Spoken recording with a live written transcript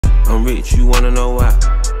I'm rich, you wanna know why?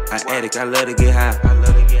 I addict, I love to get high.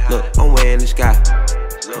 Look, I'm way in the sky.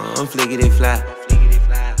 I'm flickety fly.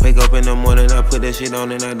 Wake up in the morning, I put that shit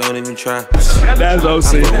on and I don't even try. That's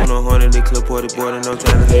OC.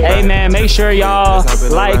 Hey man, make sure y'all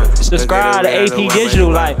like, subscribe to AP Digital.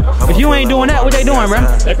 Like, if you ain't doing that, what they doing, bro?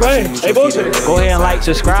 Hey, bullshit. Go ahead and like,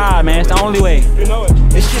 subscribe, man. It's the only way. You know it.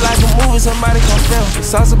 This shit like a movie, somebody come film.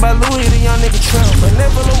 It's also by Louis, the young nigga trim. But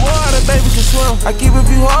never the water, baby can swim. I keep a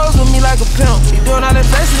few hoes with me like a pimp. He doing all that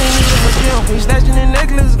flexing, he need a gym. He snatching the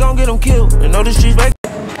necklace, gon' get him killed. You know the streets back.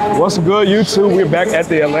 What's good, YouTube? We're back at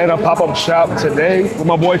the Atlanta Pop-Up Shop today with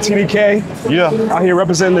my boy TDK. Yeah. Out here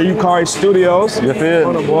representing the Ukari Studios. You feel?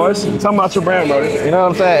 On the boys. Tell me about your brand, bro. You know what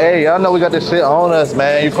I'm saying? Hey, y'all know we got this shit on us,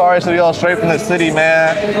 man. Ukari Studios straight from the city,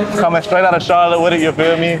 man. Coming straight out of Charlotte with it, you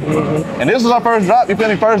feel me? And this is our first drop, you feel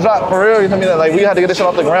me? First drop, for real, you feel me? Like, we had to get this shit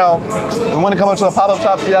off the ground. We want to come up to a pop-up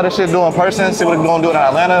shop, see how this shit do in person, see what it's gonna do in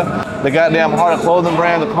Atlanta. The goddamn Heart of Clothing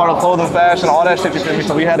brand, the Heart of Clothing fashion, all that shit, you feel me?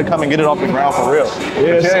 So we had to come and get it off the ground for real.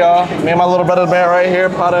 Yes. Yeah, y'all. Me and my little brother's band right here,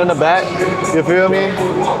 Potter in the back. You feel me?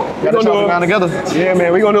 Got to shop around together. Yeah,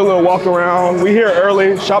 man, we're gonna do a little walk around. We here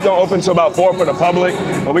early. Shop don't open till about 4 for the public.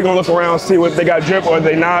 But we're gonna look around, see what they got drip or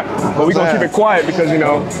they not. But we're gonna keep it quiet because, you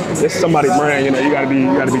know, it's somebody's brand, you know, you gotta be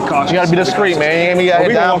cautious. You gotta be discreet, man. You ain't me out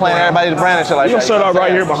here downplaying everybody's brand and shit like that. We're gonna set up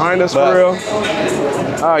right here behind us, for real.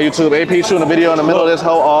 All right, YouTube, AP shooting a video in the middle of this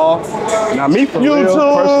whole all. Now me for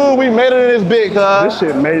YouTube, real, we made it in this big, cuz. This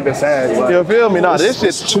shit made the sad. You feel me? Nah, this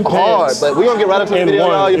shit's too hard, but we gonna get right into the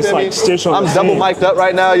video, y'all, you feel me? I'm double mic'd up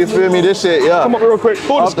right now, you feel me? This shit, yeah. Come up real quick,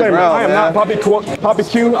 full disclaimer, I am not Poppy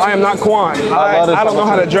Q, I am not Quan. I don't know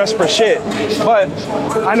how to dress for shit, but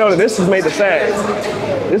I know that this has made the sad.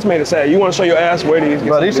 This made it sad. You want to show your ass where these?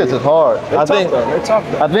 Bro, these shits is hard. They're tough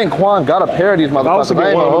though. I think Quan got a pair of these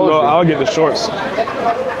motherfuckers. I'll get the shorts.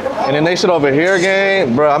 And then they shit over here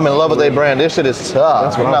again, bro. I'm in love with their brand. This shit is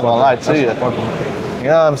tough. I'm not gonna lie to you. You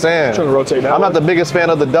know what I'm saying? I'm trying to rotate that. I'm not the biggest fan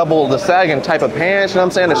of the sagging type of pants, you know what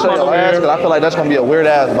I'm saying, to show your ass, because I feel like that's gonna be a weird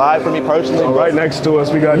ass vibe for me personally. So right next to us,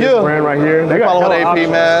 we got this brand right here. They got following AP,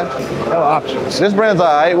 man. Hell options. This brand's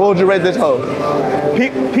alright. What would you rate this hoe?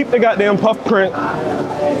 Peep the goddamn puff print.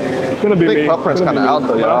 Gonna be big puff print's kind of out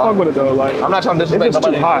though, y'all. I'm with it though. Like, I'm not trying to disrespect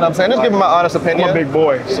nobody. You know what I'm saying? Just give me my honest opinion. I'm a big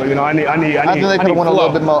boy, so you know I think they could have went a little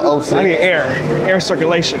bit more OC. I need air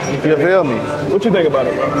circulation. You feel me? What you think about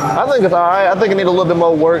it, bro? I think it's alright. I think it needs a little bit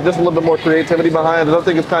more work, just a little bit more creativity behind it. I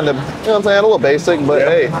think it's kind of, you know what I'm saying, a little basic, but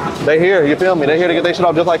hey, they here. You feel me? They here to get their shit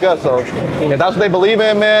off just like us. So if that's what they believe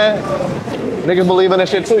in, man, niggas believe in this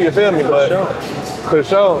shit too. You feel me? But for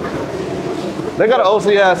sure, they got an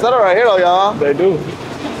OC ass setup right here though, y'all. They do.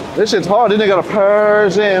 This shit's hard. Then they got a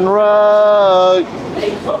Persian rug.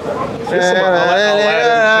 You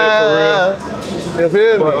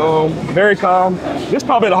feel me? But, very calm. This is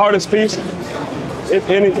probably the hardest piece, if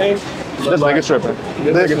anything. This nigga's tripping.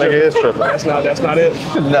 This nigga is tripping. That's not it?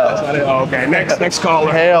 No. That's not it? Oh, okay. Next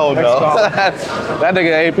caller. Hell next no. Caller. That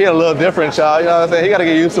nigga AP a little different, y'all. You know what I'm saying? He gotta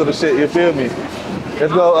get used to the shit, you feel me?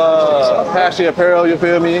 Let's go Pashy Apparel, you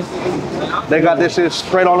feel me? They got this shit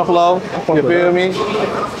straight on the floor, you feel me?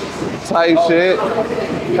 Type shit.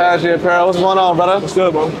 Pashy Apparel, what's going on, brother? What's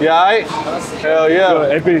good, bro? You alright? Hell yeah.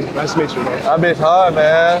 Good. AP, nice to meet you, bro. That bitch hard,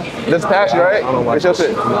 man. This Pashy, right? I don't like it's your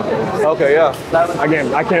shit. Okay, yeah.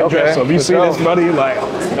 I can't dress, so if you see this, buddy, like,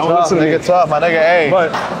 don't listen to me. Nigga tough, my nigga, hey.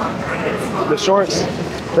 But the shorts,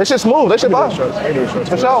 they shit smooth, they shit fire.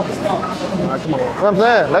 For sure. All right, come on. You know what I'm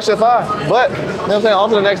saying? That shit fire. But, you know what I'm saying? On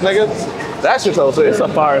to the next nigga. That shit's OC. It's a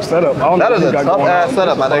fire setup. That is a tough ass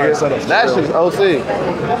setup, my nigga. That shit's OC.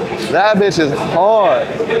 That bitch is hard.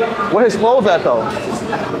 Where his clothes at though?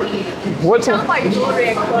 What's I'm like jewelry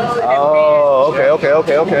and clothes. Oh,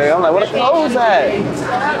 okay. I'm like, where the clothes at?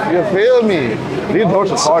 You feel me? These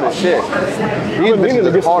shorts is hard as shit. These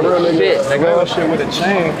bitches is hard as shit, nigga. That shit with a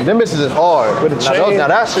chain. Them bitches is hard. With a chain. Now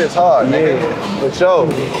that shit's hard, nigga. For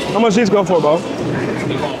sure. How much these go for, bro?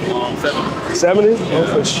 70? Oh,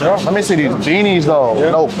 for sure. Let me see these beanies though.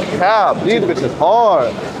 Yeah. No cap. These bitches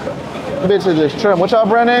hard. Bitches is trim. What y'all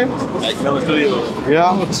brand name?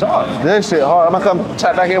 Yeah. What's up? This shit hard. I'm gonna come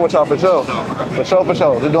chat back in with y'all for sure. For sure. Just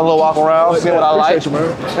doing a little walk around, see what I like. You know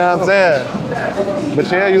what I'm saying? But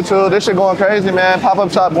yeah, YouTube, this shit going crazy, man.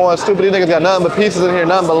 Pop-up shop going stupid. These niggas got nothing but pieces in here,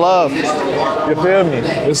 nothing but love. You feel me?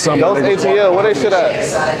 Those ATL, where they shit at?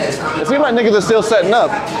 It seems like niggas are still setting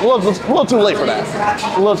up. A little too late for that.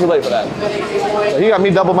 A little too late for that. He got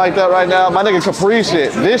me double mic'd up right now. My nigga Capri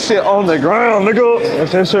shit. This shit on the ground, nigga.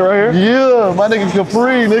 That's that shit right here? Yeah, my nigga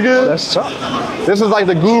Capri, nigga. that's tough. This is like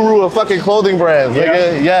the guru of fucking clothing brands,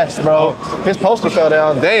 nigga. Yes, bro. His poster fell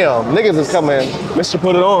down. Damn, niggas is coming. Mr.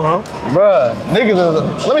 Put It On, huh? Bruh,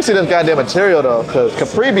 niggas is, let me see this goddamn material though, cause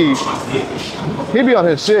Capri be, he be on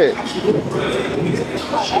his shit.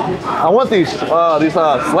 I want these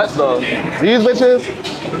sweats though. These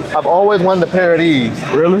bitches, I've always wanted a pair of these.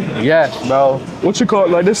 Really? Yes, bro. What you call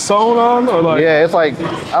it? Like this sewn on or like? Yeah, it's like,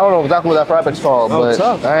 I don't know exactly what that fabric's called, but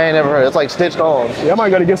tough. I ain't never heard. It's like stitched on. Yeah, I might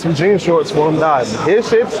gotta get some jean shorts for him. Nah, his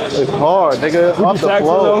shit is hard, nigga. Off the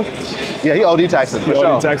flow. Yeah, he OD taxing for sure.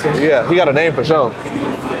 OD taxing? Yeah, he got a name for sure.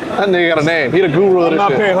 That nigga got a name. He the guru of I'm this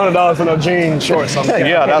not shit. paying $100 for no jean shorts.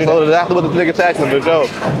 Yeah, that's exactly what the nigga taxing for sure.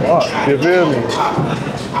 You feel me?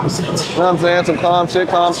 You know what I'm saying? Some calm shit,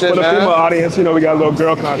 For the man. female audience, you know, we got a little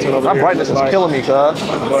girl content over My here. brightness is killing me, cuz.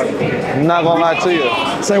 I'm not gonna lie to you.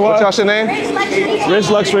 Say what? What's y'all shit name? Rich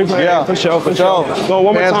Luxury Pain. Yeah, for sure. for sure. So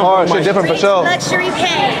one more Man's time. hard, shit different for sure. Luxury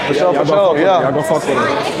Pain. For sure, for sure, Y'all yeah. go fuck with it.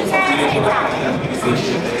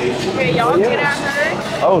 Y'all get out there.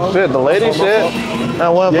 Oh shit, the lady shit. I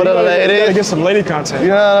want for the You gotta lady. get some lady content. You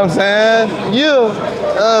know what I'm saying? You know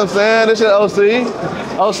what I'm saying? This shit OC.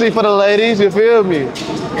 OC for the ladies, you feel me?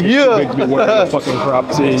 You. Big wearing the fucking crop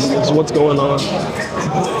tee. This is what's going on.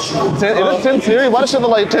 10, is it 10 series? Why does shit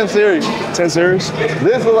look like 10 series? 10 series.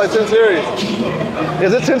 This looks like 10 series.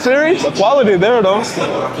 Is it 10 series? The quality there though.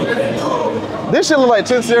 This shit look like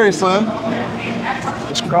 10 series, son.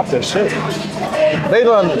 Just crop that shit. They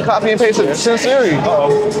done copy and pasted 10 series.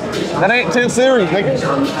 That ain't 10 series, nigga. You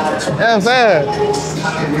know what I'm saying?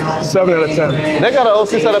 7 out of 10. They got an OC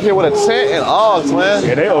set up here with a tent and Oggs, man.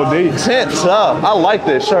 Yeah, they OD. Tent tough. I like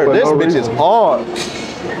this shirt. For This no bitch reason. is hard.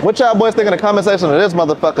 What y'all boys think in the comment section of this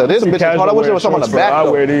motherfucker? This bitch is hard. I wish there was something on the back I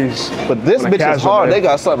though. wear these. But this on a bitch is casual hard. day. They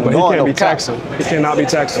got something But going. he can't be no cap. taxing. He cannot be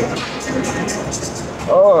taxing.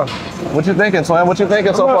 What you thinking, Slam? What you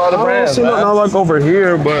thinking so far of the I brand, don't see man? nothing I like over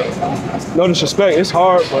here, but no disrespect. It's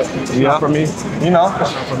hard, but it's Yeah. not for me. You know, Not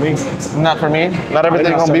for me. not for me. Not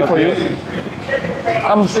everything not gonna be set up for you. yet.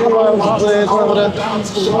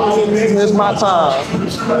 It's my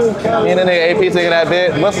time. Me and the nigga AP taking that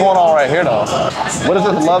bit. What's going on right here though? What is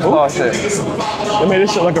this love star shit? They made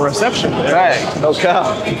this shit like a reception. Hey, no cap.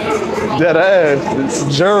 Dead ass.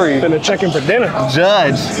 Jury. Then they're checking for dinner.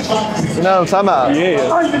 Judge. You know what I'm talking about?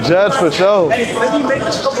 Yeah. Judge for sure.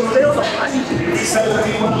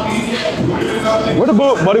 Where the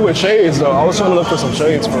buddy with shades though? I was trying to look for some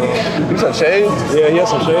shades for him. You said shades? Yeah, he has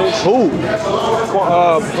some shades. Who?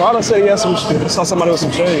 Prada said he has some. Saw somebody with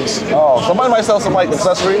some shades. Oh, somebody might sell some like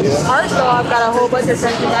accessories. Art store, I've got a whole bunch of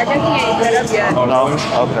sections. I guess he ain't set up yet. Oh no.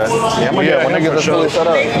 Okay. Yeah, get when him niggas for just really sure. set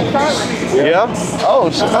up. Yeah? Oh,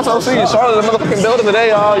 shit, that's OC. Charlotte, the motherfucking building today,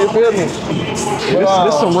 y'all. You feel me?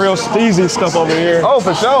 This some real steezy stuff over here. Oh,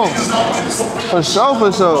 for sure. For sure,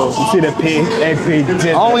 for sure. You see the P, AP,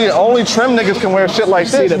 did Only trim niggas can wear shit like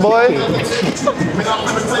See this, the boy. P.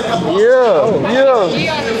 Yeah.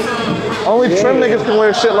 Only trim niggas can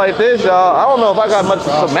wear shit like this, y'all. I don't know if I got much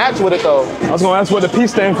to match with it, though. I was gonna ask what the P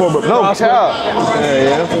stand for, but No Prosper. cap.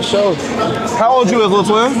 Yeah, for sure. How old you is, little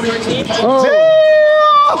twin?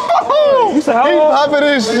 You said how He old? popping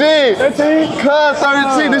this shit. 13? Cuz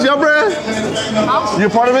 13. This your brand? You a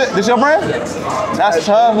part of it? This your brand? That's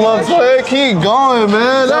tough, little twin. Keep going,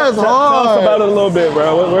 man. That's Tell us hard. about it a little bit,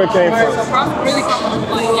 bro. Where it came from. Prosper really comes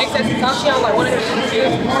from like excess consumption, like one of his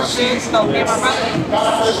kids, so me and my brother,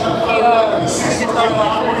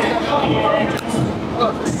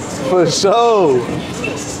 For sure.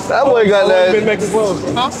 That boy got How long you been that. making clothes?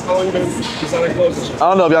 How long you been designing clothes and shit? I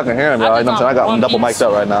don't know if y'all can hear him, y'all. You know what I'm saying? I got him double mic'd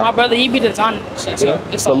up right My now. brother, he be designing shit, so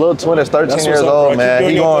it's The little twin is 13 That's years what's up, old, bro. Keep man. doing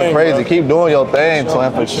He your going thing, crazy. bro. Keep doing your thing,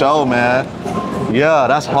 twin, for sure, man. Yeah,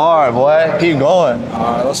 that's hard, boy. Keep going.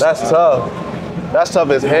 That's tough. That's tough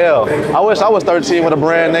as hell. I wish I was 13 with a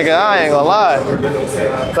brand, nigga. I ain't gonna lie.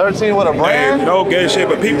 13 with a Hey, brand? no gay shit,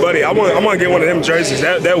 but Pete Buddy, I want to get one of them jerseys.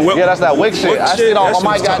 That whip. Yeah, that's that Wick shit. I see it on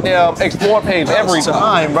my that shit's tough. goddamn Explore page every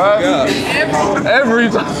time, bro. Every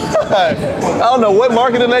time. I don't know what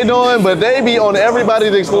marketing they doing, but they be on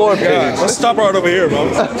everybody's Explore Yeah, page. let's stop right over here, bro.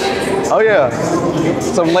 Oh yeah.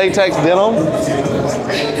 Some latex denim.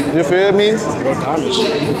 You feel me?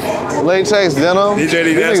 Latex denim. DJ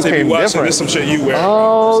These Nasty niggas be came watching. different. This some shit you wear.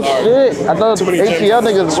 Oh Sorry. shit! I thought Too many ATL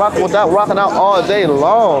niggas rocking out all day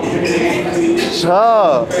long.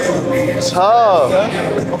 Tough.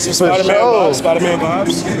 Some Spider-Man sure. vibes. Spider-Man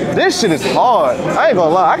vibes. This shit is hard. I ain't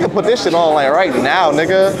gonna lie. I can put this shit on like right now,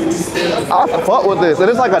 nigga. I fuck with this. And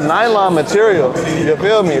it's like a nylon material. You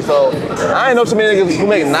feel me? So I ain't know too many niggas who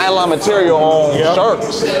make nylon material on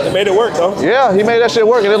shirts. They made it work though. Yeah, he made that shit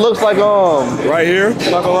work, and it looks like Right here,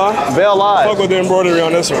 not gonna lie. Bell Live. Fuck with the embroidery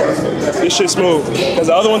on this one. This shit's smooth. Because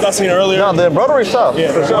the other ones I seen earlier. No, the embroidery's tough.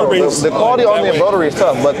 Yeah, for sure. The quality on the embroidery is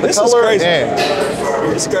tough, but the this color, is crazy.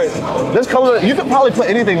 yeah. It's crazy. This color, you could probably put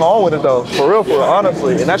anything on with it though, for real,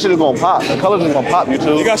 honestly, and that shit is gonna pop. The colors is gonna pop you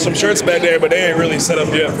too. You got some shirts back there, but they ain't really set up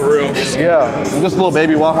yet for real. Yeah, just a little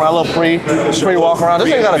baby walk around, a little free walk around. This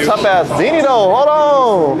thing got a tough ass beanie though. Hold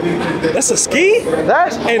on. That's a ski?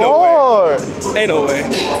 That's Ain't hard. No way. Ain't no way.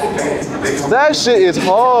 That shit is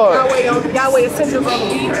hard. Y'all wear essentials on the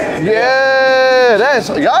beach. Yeah, that's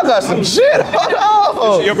y'all got some shit.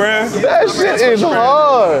 Hold on. Your brand? That shit is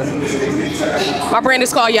hard. My brand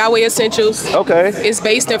is called Yahweh Essentials. Okay. It's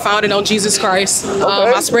based and founded on Jesus Christ. Okay.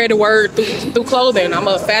 I spread the word through clothing. I'm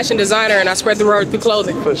a fashion designer and I spread the word through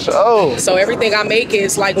clothing. For sure. So everything I make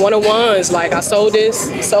is like one-on-ones. Like I sold this,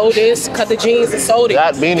 cut the jeans and sold it.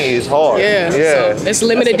 That beanie is hard. Yeah. So it's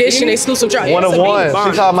limited edition, exclusive drop. One on one. She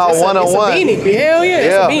talking about one on one. It's a beanie. Hell yeah.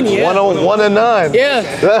 It's a beanie. Yeah. One and none. Yeah.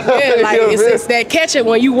 Yeah. Like it's that catch it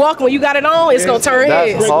when you walk, when you got it on, it's gonna turn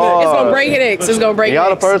That's heads. hard. It's gonna break headaches. It's gonna break. Y'all the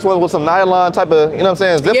necks. first one with some nylon type of, you know what I'm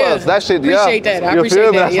saying, zip ups. That shit, Appreciate that. I You appreciate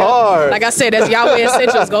feel me? that. That's Yeah. hard. Like I said, that's Yahweh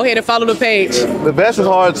Essentials. Go ahead and follow the page. The vest is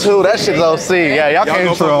hard too. That shit's OC. Yeah, y'all Y'all can't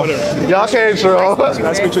go troll. fuck with her. Y'all can't troll. Nice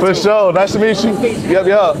to meet you For too. sure. Nice to meet you. Yep.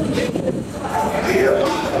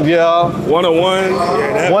 Yeah. One on one.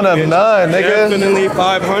 Yeah, One of none, nigga. Definitely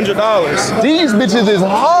 $500. These bitches is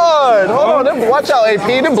hard. Hold on, watch out,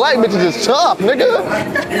 AP. Them black bitches is tough, nigga.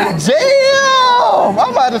 Damn!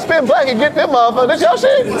 I'm about to spin black and get them motherfuckers. This your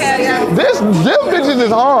shit? Them bitches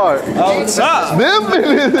is hard. Outside. Them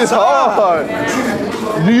bitches is hard.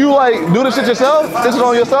 Do you like do this shit yourself? Stitch it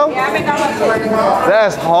on yourself? Yeah, I make all my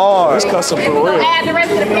That's hard. It's custom for real. Add the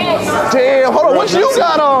rest of the pants. Damn, hold on. What you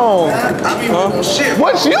got on?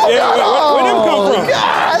 What you got on? Where them come from?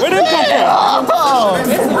 God Where them come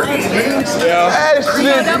from? Yeah. That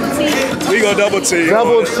shit. Double T. We go double T.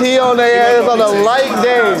 Double T on their ass on a light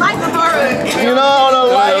day. Like the hard. You know, on a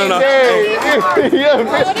light no. day. Yeah,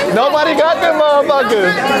 nobody got them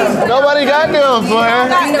motherfuckers. Nobody got them,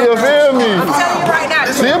 man. You feel me? I'm telling you right now.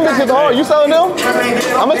 Them bitches hard. You selling them?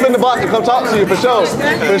 I'm gonna spend the block to come talk to you for sure.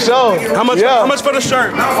 For sure. How much? Yeah. How much for the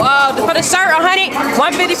shirt? For the shirt, 100,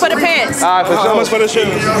 150 for the pants. All right, for How sure. much for the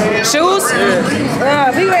shoes? Shoes,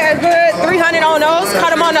 we wear good, 300 on those.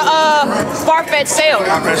 Cut them on the Farfetch sale.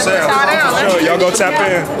 Sure, y'all go tap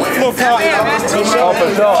in. Little pop. Oh, for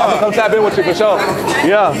sure. I'm gonna come tap in with you for sure.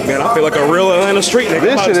 Yeah. Man, I feel like a real Atlanta street nigga.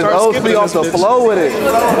 This shit is OC off the flow with it.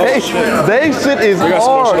 They shit is got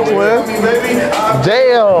some more hard, shit over twin. Damn.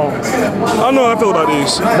 I don't know how I feel about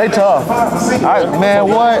these. They tough. Man,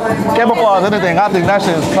 what? Camouflage, anything. I think that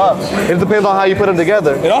shit is tough. It depends on how you put them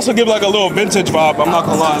together. It also gives like a little vintage vibe. I'm not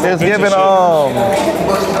gonna lie. It's Vintage giving shit.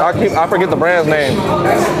 I forget the brand's name.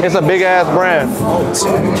 It's a big ass brand.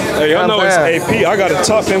 Hey, y'all know it's Man. AP. I got it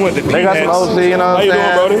tough in with the They got some hats. OC, you know How what you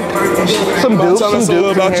I'm doing, saying? Brody? Some dupes, Tell us a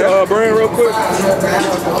little about your brand real quick.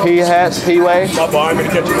 P hats, P-Way, My boy, I'm gonna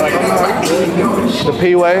catch you like the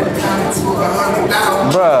P-Way.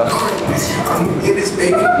 Bruh.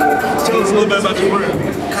 Tell us a little bit about your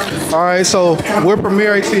brand. All right, so we're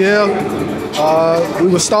Premier ATL. We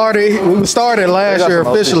were started last year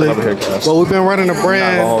officially, but we've been running a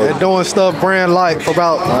brand and doing stuff brand like for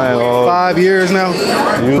about 5 years now.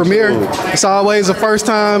 Premier, it's always the first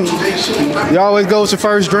time. You always go with your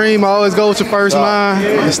first dream. Always go with your first mind.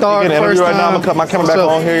 You start Get an first interview right now. I'm time. gonna cut my camera back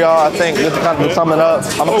on here, y'all. I think this is kind of summing up.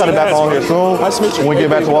 I'm gonna cut it back on here soon. When we get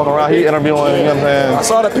back to walking around, he interviewing, you know what I'm I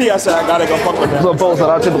saw the P. I said I gotta go fuck with that. saying? Some folks that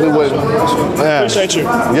I typically would. Yeah. Appreciate you.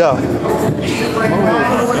 Yeah.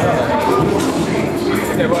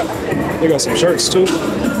 They got some shirts too.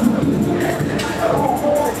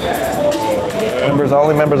 Members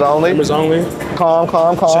only, members only. Members only. Calm.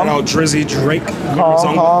 Shout out Drizzy Drake. Members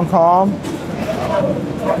Calm.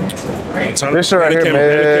 Turn This shit right here,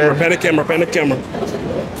 Pan the camera.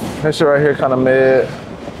 This shit right here kind of mid.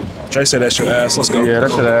 Trey said that's your ass. Let's go. Yeah,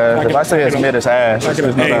 that shit ass. If I say it's mid, it's ass. Just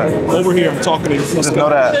know Hey, that. over here, I'm talking to you. Let's Just go. know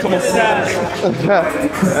that. Come on.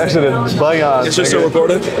 That shit is bug Is this still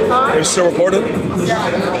recorded? Is still recorded?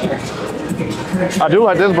 I do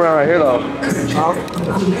like this brand right here though.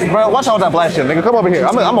 Bro, watch out with that black shit, nigga. Come over here.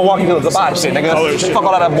 I'm gonna walk you through the body shit, nigga. Color shit. Fuck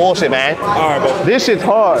all that bullshit, man. All right, bro. This shit's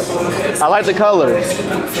hard. I like the colors.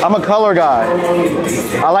 I'm a color guy.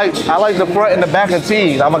 I like the front and the back of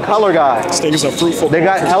tees. I'm a color guy. This thing is a fruitful. They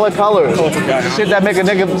got hella colors. Colorful guy. Shit that make a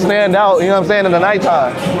nigga stand out, you know what I'm saying, in the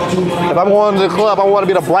nighttime. If I'm going to the club, I want to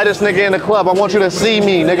be the brightest nigga in the club. I want you to see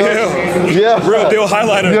me, nigga. Yeah. Real deal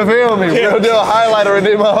highlighter. You feel me? Yeah. Real deal highlighter in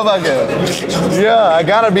this motherfucker. colors. Yeah, I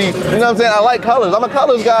gotta be. You know what I'm saying? I like colors. I'm a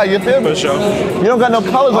colors guy. You feel me? For sure. You don't got no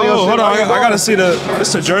colors on your shit. Hold on, I gotta see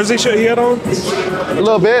this the jersey shit he had on? A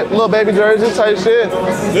little bit, little baby jersey type shit.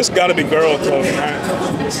 This gotta be girl clothing, right?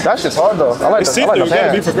 That shit's hard though. I like It's the, I like see-through, the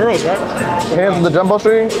gotta be pants. for girls, right? Hands in the jumbo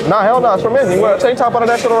string? Nah, hell no, it's for men. You wear a tank top under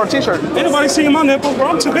that shit or a t-shirt. Ain't nobody seeing my nipples, bro.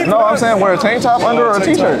 I'm too big. No, I'm saying wear a tank top under or a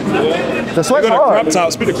t-shirt. The sweat's hard. Crop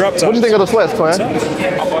tops, speak the crop tops. What do you think of the sweats, Twin?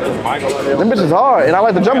 Them bitches hard, and I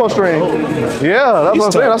like the jumbo string. Yeah, that's what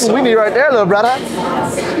I'm saying. That's what we need right there, little brother.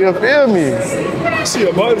 You feel me? See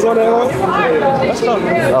the buttons on that? That's not.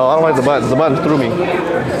 Oh, I don't like the buttons. The buttons threw me.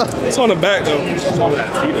 It's on the back though.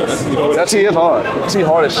 That tee is hard. That tee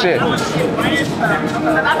hard as shit.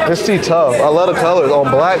 This tee tough. I love the colors. On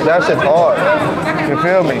black, that shit's hard. You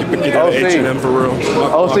feel me? H&M for real.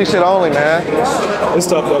 OC shit only, man. It's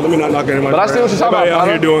tough though. Let me not knock anybody. But I see what you're talking about. Everybody out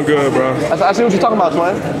here doing good, bro. I see what you're talking about,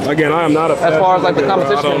 Twin. Again, I am not a fan. As far as like the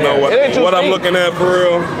competition, I don't know what I'm looking at for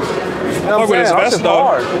real. You know I fuck with his vest though.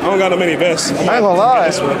 hard. I don't got that many vests. I ain't gonna lie.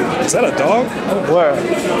 Is that a dog? Where?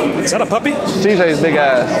 Is that a puppy? CJ's big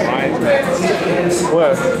ass.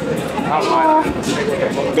 Where?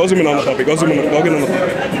 Go zoom in on the puppy. Go zoom in. Go get on the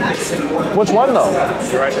puppy. Which one though?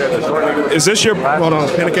 Is this your? Hold on.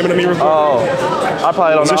 Can it come into me real quick? Oh, I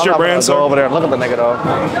probably don't Is know. this your brand, Go sir? over there and look at the nigga though.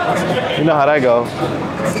 You know how that go.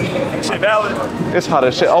 Shit valid. It's hot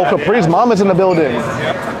as shit. Oh, Capri's mom is in the building.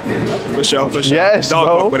 For sure. For sure. Yes, Dog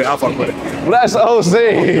bro. fuck with it. I'll fuck with it. That's OC.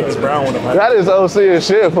 It's brown with him. That is OC as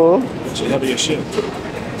shit, fool. Shit heavy as shit.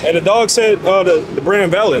 And the dog said the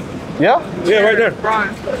brand valid. Yeah? Yeah, right there.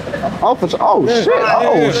 Oh, for sure. Oh, shit.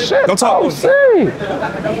 Oh, shit. Don't talk. OC.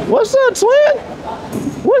 What's up, Twin?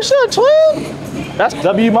 What's up, Twin? That's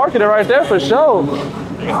W marketing right there for sure.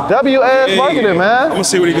 WS marketing, man. I'm gonna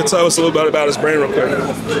see what he can tell us a little bit about his brand real quick.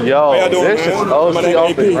 Yo, How y'all doing, this man? is OC My name off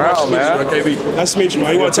AP. the ground, man. Nice to meet you,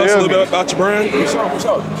 man. You want to tell us a little bit about your brand?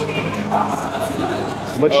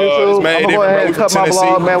 But you too, I'm gonna go ahead and cut my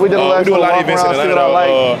vlog, man. We did a lot of events in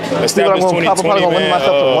Atlanta. Established 2020, I'm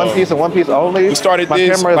myself to one piece and one piece only. We started my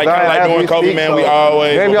this camera is like dying kind of like during COVID, man. We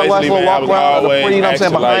always maybe I'll watch a basically, little man, I walk was around the always free, you know what I'm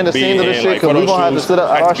saying, actually, behind the like, scenes of this being, shit, like, because we're photo gonna have to shoots, sit up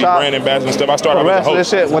at our actually shop brand ambassador and stuff. I started the with rest of this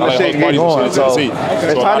shit when the shit get going. So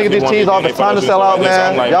it's time to get these tees off. It's time to sell out,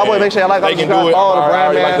 man. Y'all boys make sure y'all like, subscribe, follow the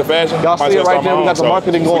brand, man. Y'all see it right there. We got the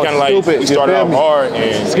marketing going stupid. We started out hard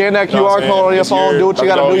and scan that QR code on your phone. Do what you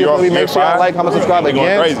gotta do. You feel me? Make sure y'all like, comment, subscribe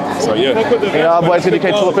again. So yeah. You know, boys,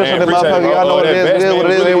 CDK2 official, that motherfucker. Y'all know what it is. It is what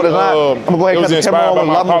it is. It is what it's not. I'm gonna go ahead and cut the camera on with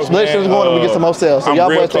a lot more solutions going and we get some more sales. So y'all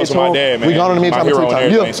boys stay tuned. We gone in the meantime.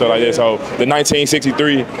 Yeah. So like that. So the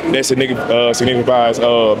 1963, that signifies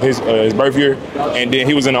his birth year, and then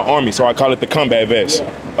he was in the army. So I call it the combat vest.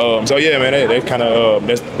 So yeah, man, that kind of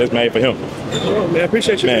that's made for him. Man,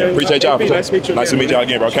 appreciate you, man. Appreciate y'all. Nice to meet you. Nice to meet y'all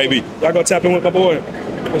again, bro. KB. Y'all go tap in with my boy.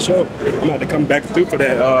 For sure. I'm gonna have to come back through for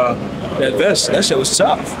that that vest. That shit was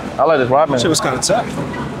tough. I like this Rodman. That shit was kind of tough.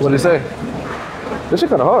 What did he say? This shit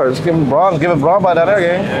kind of hard. Just give him bronze by that air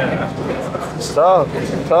game. It's tough.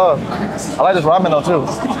 I like this Rodman though too.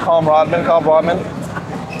 Calm Rodman. You know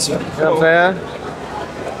what I'm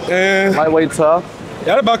saying? And Lightweight tough.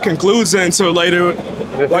 that about concludes it until later.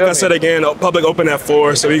 Like I said again, public open at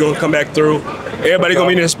 4, so we gonna come back through. Everybody gonna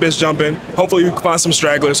be in this bitch jumping. Hopefully we can find some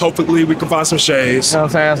stragglers. Hopefully we can find some shades. You know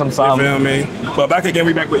what I'm saying? Some You feel me? But back again,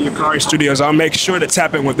 we back with Yukari Studios. I'll make sure to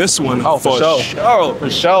tap in with this one. Oh, for sure. For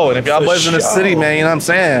sure. And if y'all boys in the city, man, you know what I'm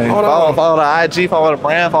saying? Follow the IG, follow the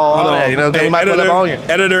brand, follow all that. You know, we might put up on you.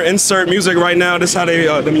 Editor, insert music right now. This is how they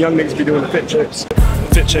them young niggas be doing the fit chicks.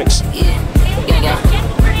 Fit chicks.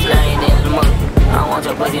 I want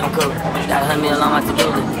your pussy on cook. Got her meal on my to-do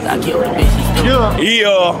list. I kill the bitch.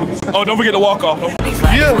 Yeah. Oh, don't forget to walk off. Just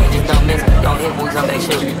don't miss. Don't hit when we come back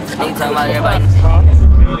shit. Ain't talking about everybody.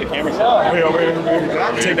 Here.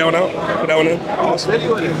 Take that one out. Put that one in. Awesome.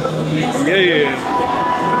 Yeah.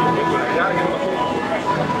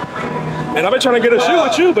 And I've been trying to get a shoot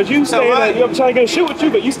with you, but you stay in. I'm trying to get a shoot with you,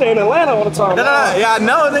 but you stay in Atlanta all the time. Yeah, I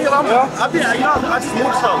know, nigga. I just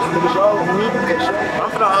moved so.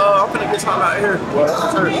 I'm finna get something out here.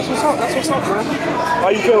 That's what's up, man. How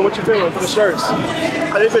you feeling? What you feeling for the shirts?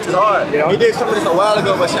 This bitch is hard. Yeah. He did some of this a while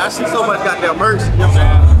ago, but shit, I see so much goddamn merch. You know what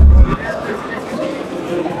I'm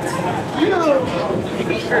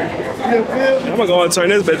I'm gonna go and turn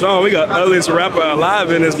this bitch on. We got Ugliest rapper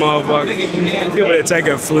alive in this motherfucker. Give it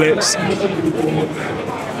taking flips.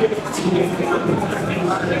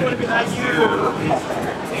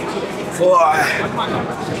 Boy.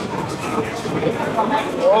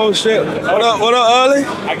 Oh shit. What up, Ugly?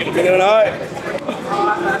 I get a minute, alright? You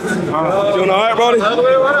doing all right, brody? I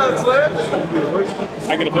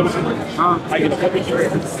get a picture. I get a picture.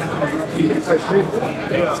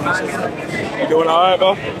 You doing all right,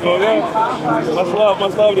 bro? Doing good?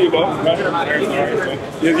 Much love to you, bro.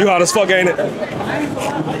 You hot as fuck, ain't it?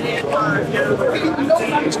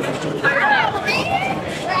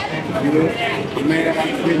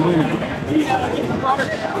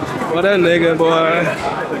 What that nigga, boy?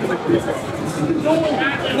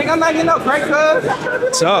 Nigga, I'm not getting no break, cuz.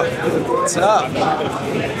 What's up? What's up?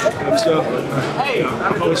 What's up? Hey.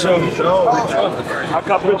 What's up? I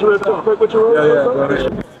got a picture real quick with you. Yeah, go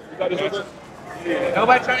ahead. You got this picture?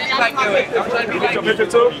 Nobody trying to be like you. I'm trying to be like you. Picture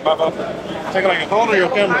too? Take it like a phone or your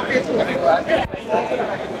camera?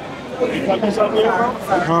 You copy something yet, bro?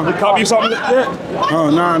 You copy something yet? Oh,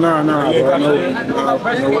 no.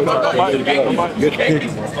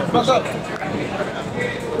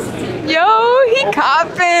 Yo, he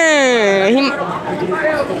copping.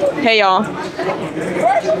 Hey, y'all.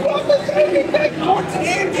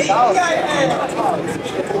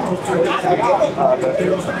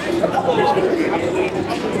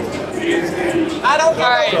 I don't know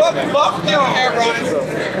what still here, bro.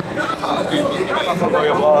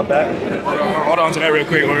 Hold on to that real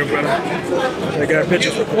quick, brother. I got a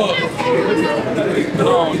picture.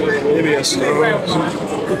 Maybe a slow.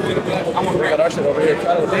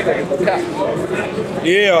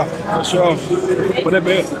 Yeah, for sure. What that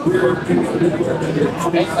bit?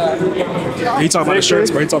 He talking about the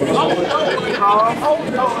shirts, bro. He talking about the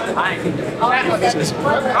shirts.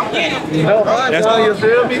 You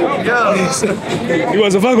feel me? Yeah. He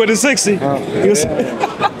wasn't fucking with the 60.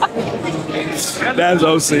 That's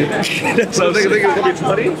OC. That's OC.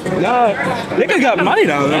 Nah, nigga got money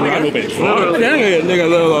though. Nigga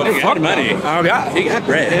fuck money. He got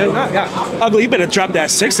bread. Ugly, you better drop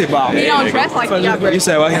that 60 ball. He don't dress like he got bread. You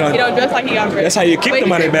say what? He don't dress like he got bread. That's how you keep the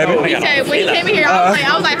money, baby. He said when he came in here,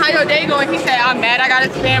 I was like, how your day going? He said, I'm mad I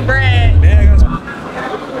gotta spend bread.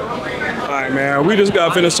 Alright, man, we just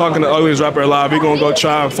got finished talking to Ugliest rapper alive. We gonna go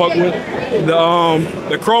try and fuck with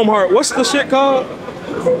the Chrome Heart. What's the shit called?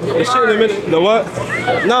 The shit in a minute. The what?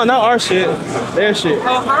 No, not our shit. Their shit.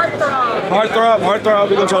 Oh, Heartthrob. Heartthrob.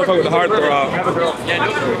 We gonna try to fuck with the Heartthrob.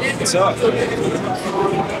 What's up?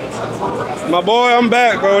 My boy, I'm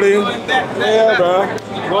back, brody. Yeah, bro.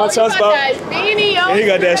 What tell us about? Yeah, he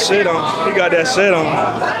got that shit on.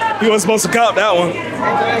 He wasn't supposed to cop that one.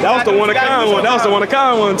 That was the one of kind one. That was the one of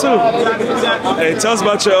kind one too. Hey, tell us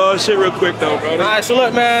about your shit real quick though, bro. Alright, so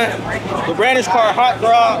look, man. The brand is called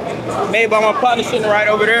Heartthrob, made by my partner sitting right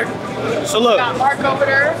over there. So look. Got Mark over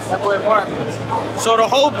there. So the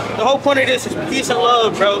whole point of this is peace and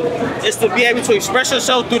love, bro. It's to be able to express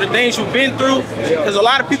yourself through the things you've been through. Because a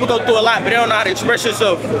lot of people go through a lot, but they don't know how to express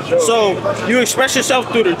yourself. So you express yourself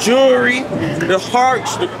through the jewelry, the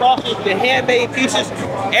hearts, the crosses, the handmade pieces.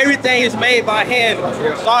 Everything is made by hand,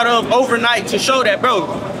 thought of overnight to show that, bro,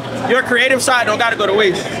 your creative side don't gotta go to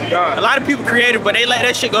waste. A lot of people creative, but they let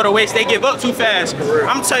that shit go to waste. They give up too fast. I'm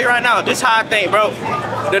gonna tell you right now, this is how I think, bro.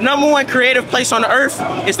 The #1 creative place on the earth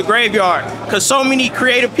is the graveyard. Cause so many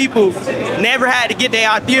creative people never had to get their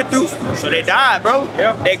idea through, so they died, bro.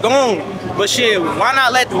 They gone. But shit, why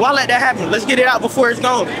let that happen? Let's get it out before it's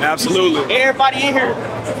gone. Absolutely. Everybody in here,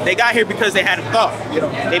 they got here because they had a thought.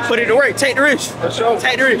 They put it to work. Take the risk.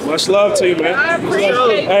 Take the risk. Much love to you, man.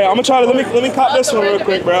 Hey, I'm gonna try to let me cop this one real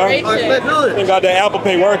quick, bro. Let's do it. I got that Apple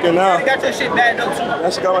Pay working now. You got your shit backed up too.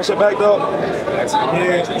 That's got my shit backed up.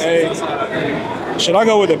 Yeah. Hey, should I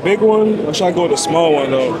go with the big one or should I go with the small one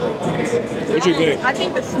though? What you think? I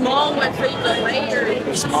think the small one so you can layer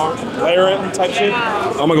it. Small, layer it type shit.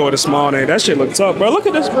 I'm gonna go with the small name. That shit look tough, bro. Look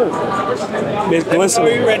at this, bro. It's glistening.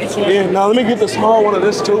 Are you ready to? Yeah. Now let me get the small one of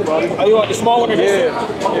this too, bro. Oh, you want the small one of this?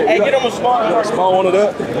 Yeah. Hey, get him a small one. Small one of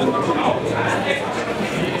that.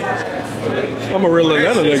 I'm a real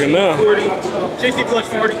Atlanta nigga now. 60 plus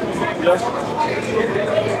 40.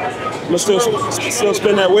 Let's still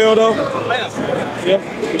spin that wheel though. Yeah.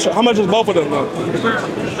 How much is both of them though?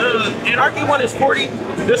 The Anarchy one is 40.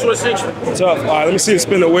 This one's 60. Tough. All right, let me see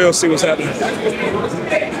spin the wheel, see what's happening.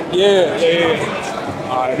 Yeah.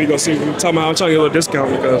 All right, we gonna see. I'm trying to get a little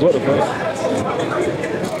discount because what the fuck?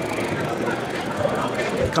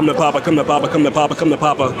 Come to Papa. What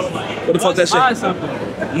the fuck that shit? Buy something.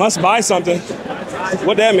 Must buy something.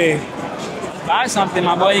 What that mean? Buy something,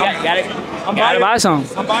 my boy. You gotta buy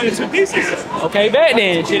something. I'm buying 2 pieces. Okay, bet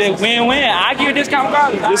then. Shit, it win-win. I give you a discount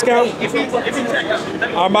regardless. Discount?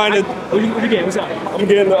 I'm buying it. What you getting? What's up? I'm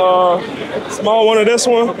getting the small one of this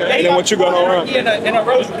one, and then what you got around? In a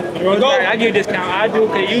rose. I give you a discount. I do,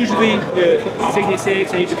 because usually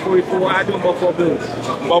 66, 44. I do them both for a blue.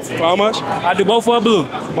 Both for how much? I do both for a blue.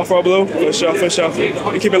 Both for a blue? For sure, for sure.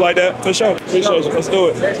 You keep it like that? For sure. Appreciate you. Let's do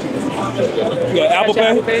it. You got Apple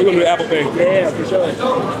Pay? We're going to do Apple Pay. Yeah, for sure.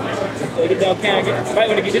 Get that can. Might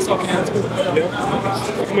want to get this on can too.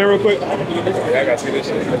 Yeah. Come here real quick. Yeah, I got to see this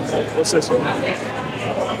shit. What's this one?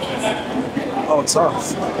 Oh,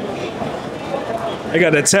 tough. They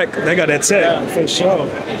got that tech. They got that tech. Yeah. For sure.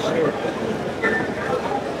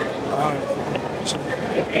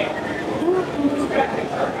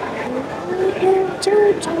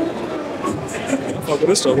 Fuck,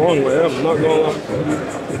 this is a long way. I'm not gonna lie.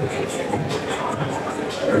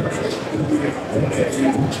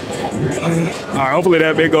 Alright, hopefully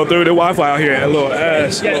that bit go through. The Wi-Fi out here, that little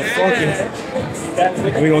ass, little fucking.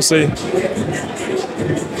 We gonna see.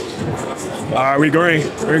 Alright, we green.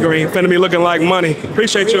 We're green. Finna be looking like money.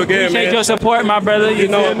 Appreciate you again, Appreciate man. your support, my brother. You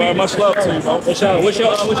know it, man. Much love to you, bro. For sure. What's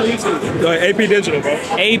your YouTube? AP Digital, bro.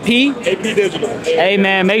 AP? AP Digital. Hey,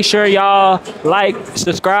 man, make sure y'all like,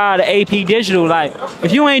 subscribe to AP Digital. Like,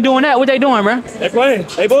 if you ain't doing that, what they doing, bro? They playing.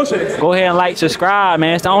 They bullshit. Go ahead and like, subscribe,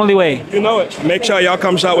 man. It's the only way. You know it. Make sure y'all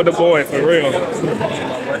come shop with the boy, for real.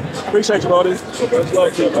 Appreciate you, bro. Much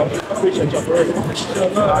love to you, bro. Appreciate y'all, for real.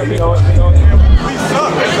 You know it.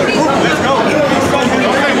 Let's go.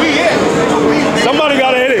 Somebody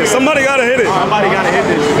gotta hit it. Somebody gotta hit it. Somebody gotta hit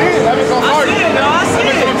this. That makes some hard. I see it, though. I see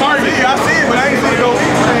it. I see it, but I ain't see it though.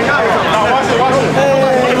 Watch it. Put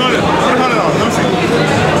it on. Let me see.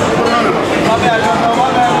 Put it on. My bad.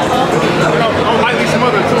 I'm lightly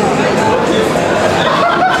smothered too.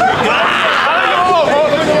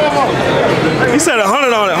 He said 100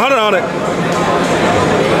 on it. 100 on it.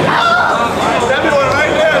 That bit was right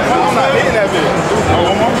there. I'm not hitting that bit.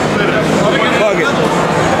 One more. Fuck it.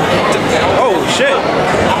 Oh shit.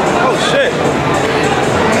 Oh shit.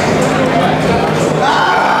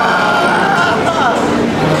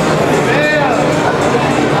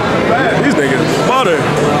 These niggas butter.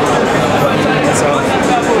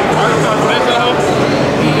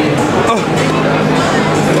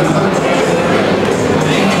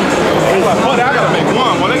 I gotta make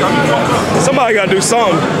one. Well, they got me fucked up. Somebody gotta do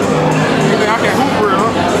something. You think I can't hoop for it,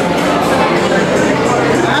 huh?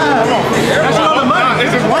 Come on. That's another money.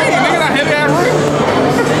 It's just raining, nigga. That heavy ass rain.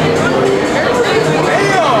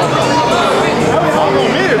 Damn. I'm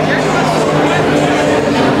gonna miss.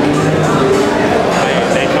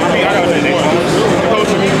 They come. I gotta say they come.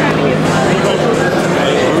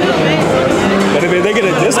 But if they get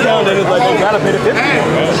a discount, then it's like you gotta pay the 50.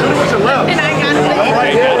 Shoot with your left. And I got to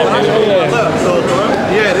Right there. So,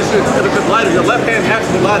 yeah, this is a bit lighter. Your left hand has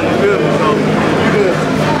to be lighter. You feel me? So, you good.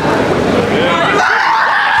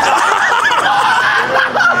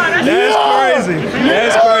 That's crazy.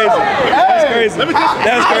 That's crazy. That's crazy.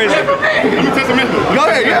 That's crazy. Let me test the method. Go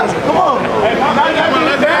ahead, yes. Come on.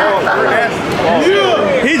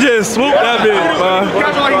 He just swooped that bitch, man.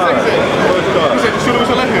 Catch it like he said. Shoot it with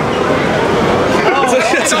your left hand.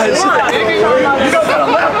 You don't got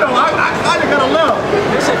a left though. I just got a left.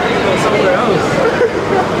 This shit ain't going somewhere else.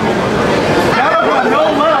 Y'all got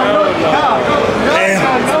no love.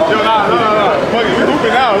 Yo, nah. Fuck it, we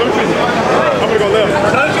hooping now. Let me see. I'm gonna go left.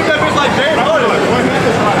 Try to shoot that bitch like James Harden.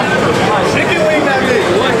 Chicken wing that bitch.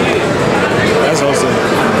 That's awesome.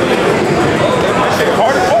 That shit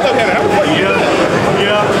harder. Hold up, that.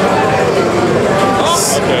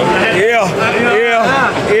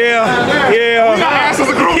 Yeah. We got ass as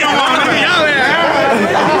a group.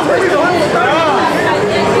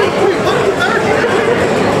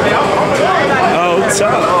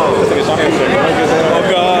 Oh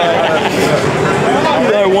God.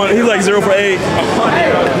 He's like 0 for 8.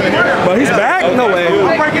 But he's back? No way.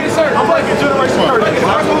 I'm breaking the circle. I'm breaking generation curse.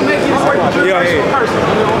 I'm gonna make you break the generation curse.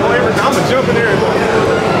 I'm gonna jump in there.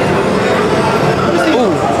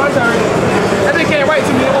 Ooh. That thing came right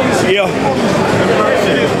to me. Yeah. That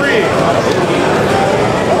shit is free.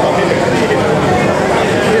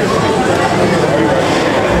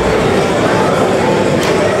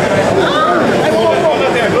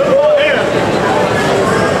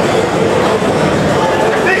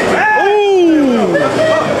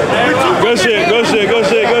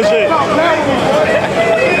 Good shit.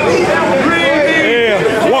 Yeah.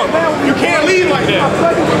 You can't leave like that.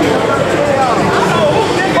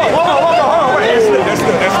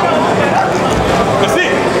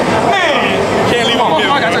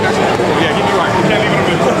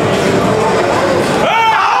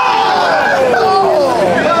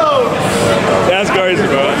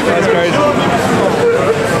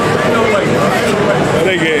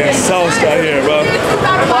 right here, bro.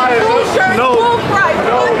 No.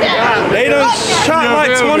 They done shot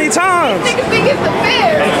like 20 times. Niggas think it's the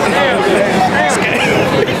fair.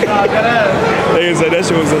 They said that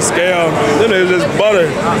shit was a scam. Then it was just butter.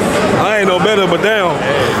 I ain't no better, but damn.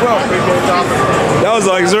 That was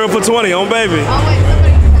like 0 for 20 on baby.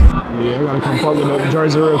 Yeah, I gotta come plug in the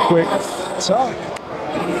jersey real quick. So,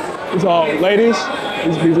 it's all ladies.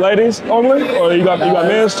 These ladies only, or you got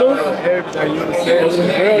men's too? Everything you said. Girls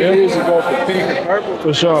usually go for pink and purple.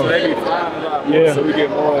 For sure. So they be flying a lot more, Yeah. so we get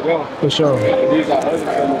more of them. For sure. These are other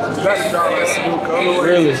colors. Better drop like some new colorways.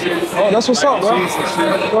 Really? Oh, that's what's up, bro.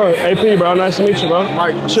 Bro, AP, bro. Nice to meet you,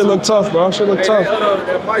 bro. Shit look tough, bro. Shit look tough.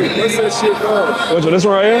 What's that shit called? Which one? This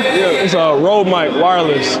one right here? Yeah. It's a Rode mic,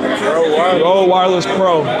 wireless. Rode Wireless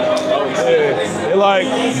Pro. Yeah. They like,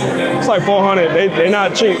 it's like 400. They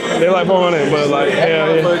not cheap. They like 400, but like,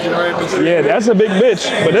 yeah, that's a big bitch.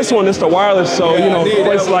 But this one is the wireless, so you know,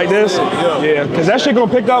 places like this, yeah, because that shit gonna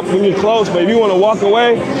pick up when you're close. But if you want to walk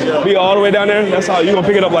away, be all the way down there, that's how you gonna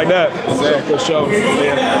pick it up like that. So for sure.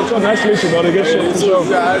 Yeah. So nice to meet you, brother. Good shit. For sure.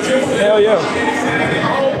 Hell yeah.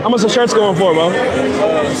 How much the shirts going for, bro?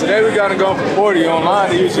 Today we got to go for 40. Online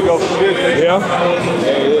they usually go for 50. Yeah.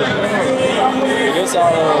 This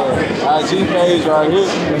our IG page right here.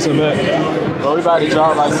 That's a bet. But we about to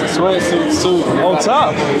drop like some sweatsuits too. On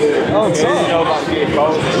top. On top. You know about to get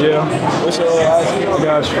cold. Yeah. What's your IG?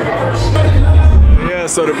 Gotcha. Yeah,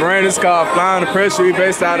 so the brand is called Flying the Pressure. We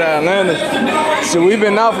based out of Atlanta. So we've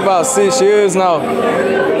been out for about 6 years now.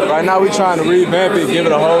 Right now we trying to revamp it, give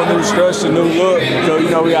it a whole new structure, new look. Because you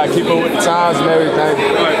know we gotta keep up with the times and everything.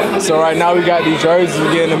 So right now we got these jerseys,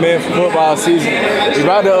 we're getting them in for football season. We're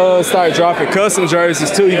about to start dropping custom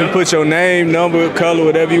jerseys too. You can put your name, number, color,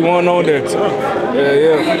 whatever you want on there.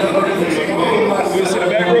 Yeah. Can you sit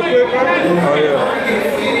back real quick? Oh yeah.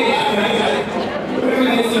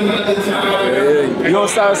 You gonna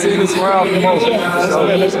start seeing this around more. Much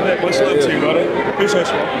love to you, brother. Appreciate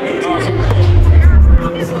you.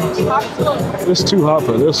 It's too hot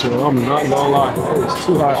for this one. I'm not gonna lie. It's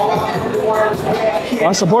too hot.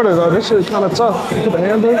 I support it though. This shit is kind of tough. Put the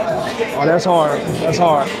hand in. Oh, that's hard. That's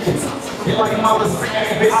hard. It's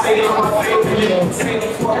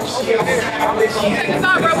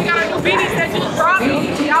not, bro. We got our new beanies that just dropped.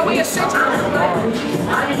 Y'all, we essential.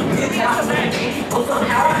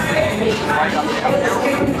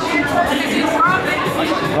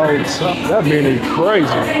 Oh, that beanie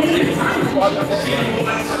crazy.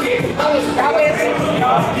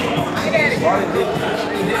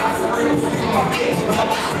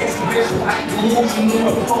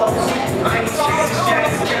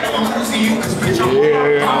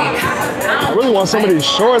 Yeah, I really want some of these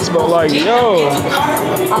shorts, but like, yo,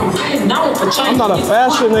 I'm not a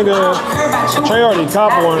fashion nigga. Trey already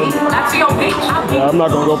copped one. Yeah, I'm not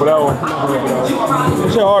gonna go for that one.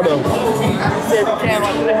 It's shit hard though.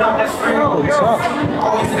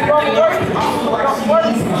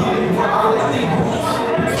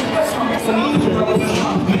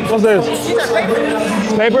 What's this?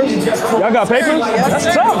 Papers? Y'all got papers? That's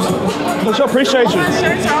tough. What's your appreciation?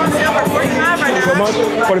 Shirts are on sale for $45 right now. So much?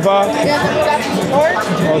 45? Yeah, we got some shorts.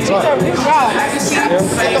 Oh, tough.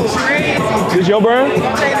 This your brand? This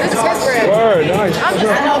is his brand. Word, nice. I'm just a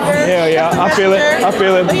helper. Yeah, I feel it. I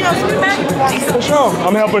feel it. But you know, For sure.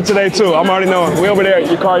 I'm helping today too. I'm already knowing. We over there at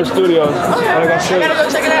Yukari Studios. I gotta go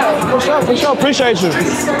check it out. For sure. Appreciate you.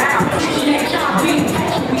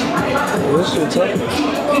 This shit tough.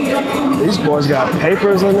 These boys got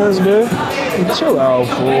papers in this, dude. Chill out,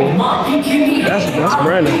 fool. That's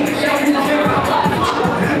Brandon.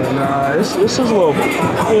 Nah, this is a little,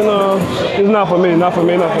 you know, it's not for me, not for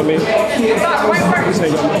me. This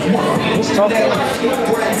ain't gonna, it's tough.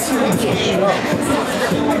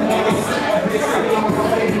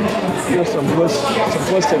 There's some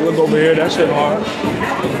simplistic look over here. That shit hard.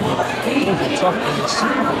 It's tough.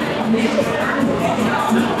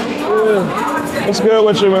 Yeah. What's good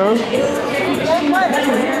with you, man?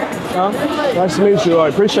 Huh? Nice to meet you. I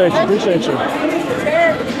appreciate you.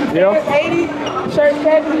 Yeah? 80, shirt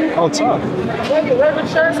 70. Oh, tough. Regular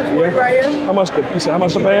shirts are 40 right here. How much you said how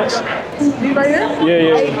much the pants? These right here?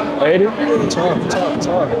 Yeah. 80? Tough.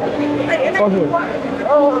 Fuck it.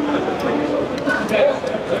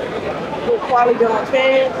 Good quality on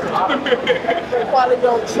pants. Good quality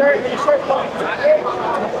on shirt. And shirt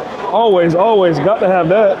Always. Got to have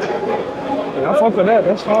that. Yeah, I fuck with that.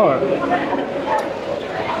 That's hard.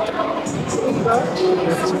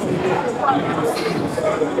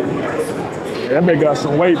 Yeah, that bitch got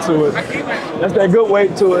some weight to it. That's that good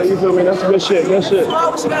weight to it. You feel me? That's good shit.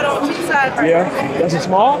 Small, what you got on two sides right Yeah. That's a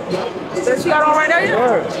small? That she got on right there?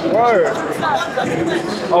 Word.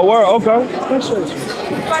 Oh, word, okay. Appreciate you.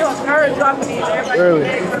 Really?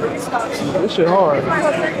 This shit hard.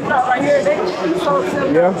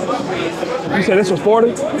 Yeah. You said this was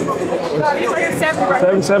 40?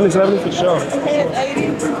 70 for sure.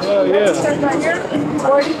 Hell yeah.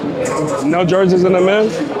 No jerseys in the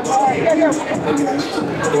men's?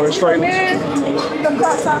 Wearing straight.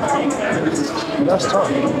 That's tough.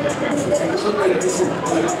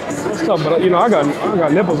 That's tough, but you know, I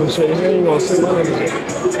got nipples and shit. You ain't gonna see my nipples.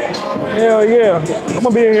 Hell yeah. I'm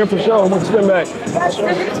gonna be in here for sure. I'm gonna spin back. That's your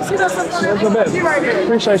bet.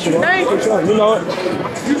 Appreciate you, bro. For sure. You know it.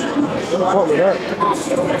 Fuck with that.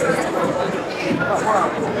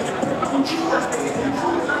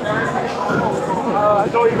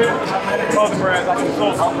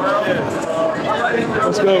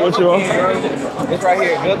 What's good? What you want? This right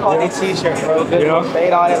here, good quality t-shirt, bro. Good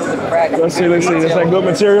fade all that with the crack. Let's see. Is that good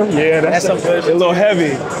material? Yeah, that's some good. A little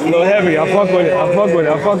heavy. I fuck with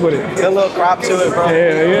it. Good little crop to it, bro.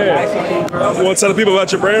 Yeah. You want to tell the people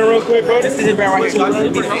about your brand real quick, bro? This is his brand right here.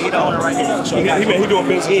 He doing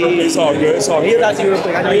business. It's all good. It's all good. He'll talk to you real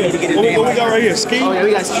quick. I know you need to get his name. What we got right here? Ski? Oh, yeah,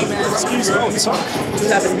 we got ski masks. Ski masks. We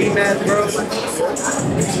have a ski mask, bro.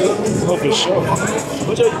 Oh, for sure.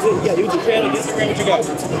 What's your YouTube channel, Instagram, what you got?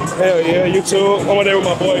 Hell yeah, YouTube. I'm over there with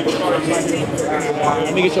my boy.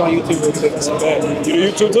 Let me get you on YouTube real quick. You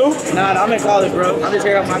do YouTube too? Nah, I'm in college, bro. I'm just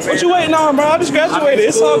here helping my friend. What you waiting on, bro? I just graduated.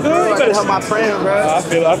 It's all good. You better help my friend, bro. I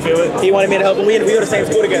feel it. He wanted me to help him. We go to the same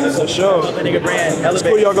school together. For sure. The nigga brand. What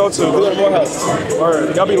school y'all go to? We go to Morehouse.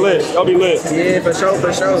 Alright, y'all be lit. Yeah, for sure.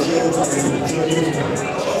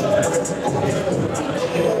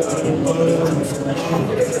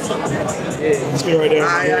 Let's get right there.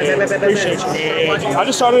 Appreciate you. Yeah. I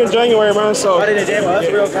just started in January, man. So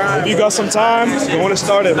if you got some time, you want to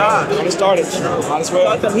start it, man. Might as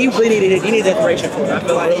well. He really needed it. He needs inspiration for it. I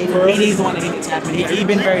feel like he needs the one that he needs to happen. He's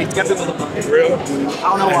been very skeptical of it. Real? I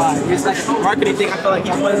don't know why. It's like a marketing thing. I feel like he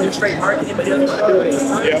wants to do straight marketing, but he doesn't want to do it.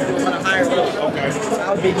 Yeah. He want to hire level. Okay.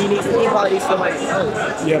 He probably needs somebody.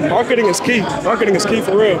 Yeah, marketing is key. Marketing is key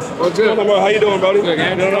for real. What's good? How you doing, buddy? Good,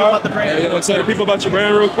 man. Doing all right? You want to tell the people about your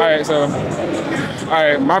brand real quick? All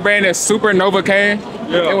right, my brand is Supernova Cane.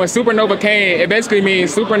 Yeah. And when Supernova Cane, it basically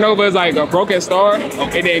means supernova is like a broken star, and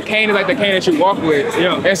then cane is like the cane that you walk with.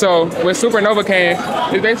 Yeah. And so with Supernova Cane,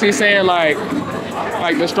 it's basically saying like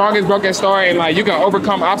the strongest broken star, and like you can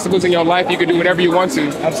overcome obstacles in your life. You can do whatever you want to.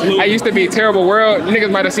 Absolutely. I used to be terrible world. You niggas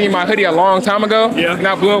might have seen my hoodie a long time ago. Yeah. And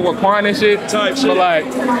I blew up with Quan and shit. Type shit. But like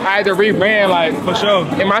I had to rebrand like for sure.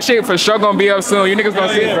 And my shit for sure gonna be up soon. You niggas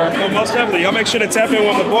gonna see it, bro. No, most definitely. Y'all make sure to tap in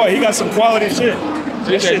with my boy. He got some quality shit.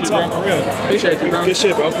 This shit tough, for real. Appreciate you, bro. Good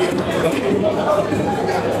shit, bro. We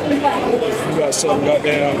got some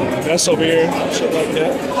goddamn vest over here, shit like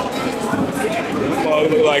that. Oh,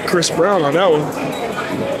 we look like Chris Brown on that one.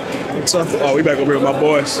 What's up? Oh, we back over here with my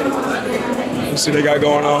boys. Let's see what they got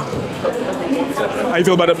going on. How you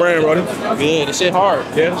feel about the brand, brother? Good. This shit hard.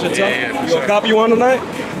 Yeah, this shit tough. Yeah, You gonna copy you one tonight?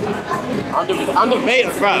 I'm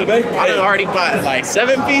debating, bro. I done already bought like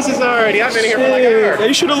 7 pieces already. I've been here for like an hour. Yeah,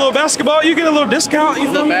 you shoot a little basketball, you get a little discount. You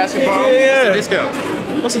feel me? Basketball. Yeah. What's the discount?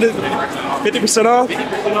 What's the discount? 50% off?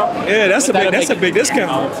 50% off? Yeah, that's a big discount.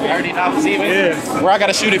 I already know. See me? Yeah. Where I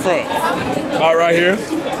gotta shoot it from? All right here.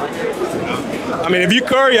 I mean, if you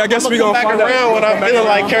Curry, I guess we gonna back find around when I'm feeling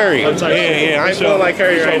like Curry. Yeah, I ain't feeling like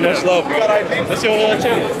Curry right now. Much love. What's your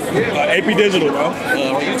channel? AP Digital, bro. On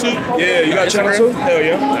YouTube? Yeah, you got a channel too? Hell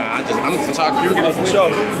yeah. Nah, I'm a photographer. For sure.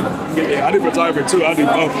 Yeah, I do photography too. I do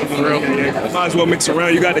both. For real. Yeah. Might as well mix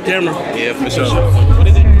around. You got the camera. Yeah, for sure. What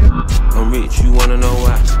is it? I'm rich, you wanna know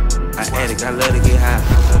why? I addict, I love to get high.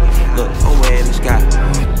 Look, I'm way in the sky.